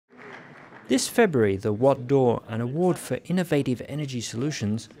This February, the Watt d'Or, an award for innovative energy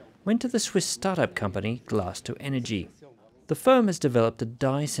solutions, went to the Swiss startup company Glass2Energy. The firm has developed a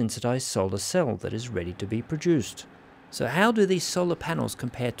dye-sensitized solar cell that is ready to be produced. So how do these solar panels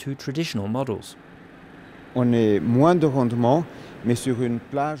compare to traditional models? They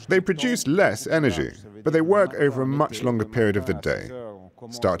produce less energy, but they work over a much longer period of the day,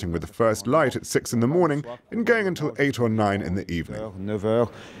 starting with the first light at 6 in the morning and going until 8 or 9 in the evening.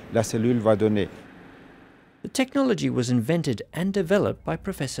 The technology was invented and developed by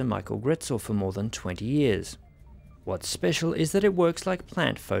Professor Michael Gretzel for more than 20 years. What's special is that it works like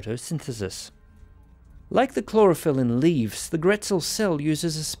plant photosynthesis. Like the chlorophyll in leaves, the Gretzel cell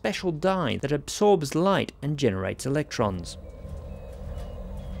uses a special dye that absorbs light and generates electrons.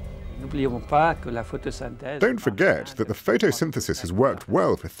 Don't forget that the photosynthesis has worked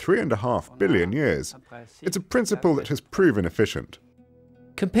well for 3.5 billion years. It's a principle that has proven efficient.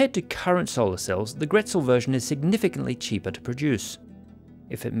 Compared to current solar cells, the Gretzel version is significantly cheaper to produce.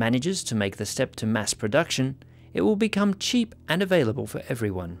 If it manages to make the step to mass production, it will become cheap and available for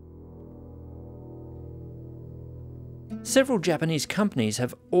everyone. Several Japanese companies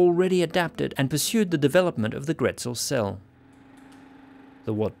have already adapted and pursued the development of the Gretzel cell.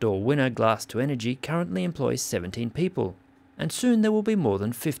 The Watt d'Or winner, Glass2Energy, currently employs 17 people, and soon there will be more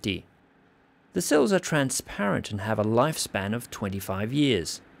than 50. The cells are transparent and have a lifespan of 25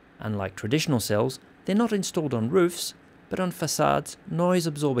 years. Unlike traditional cells, they're not installed on roofs, but on facades,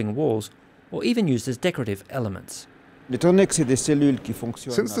 noise-absorbing walls, or even used as decorative elements. Since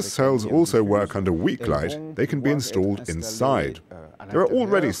the cells also work under weak light, they can be installed inside. There are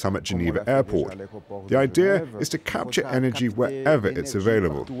already some at Geneva Airport. The idea is to capture energy wherever it's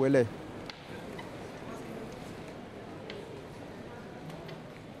available.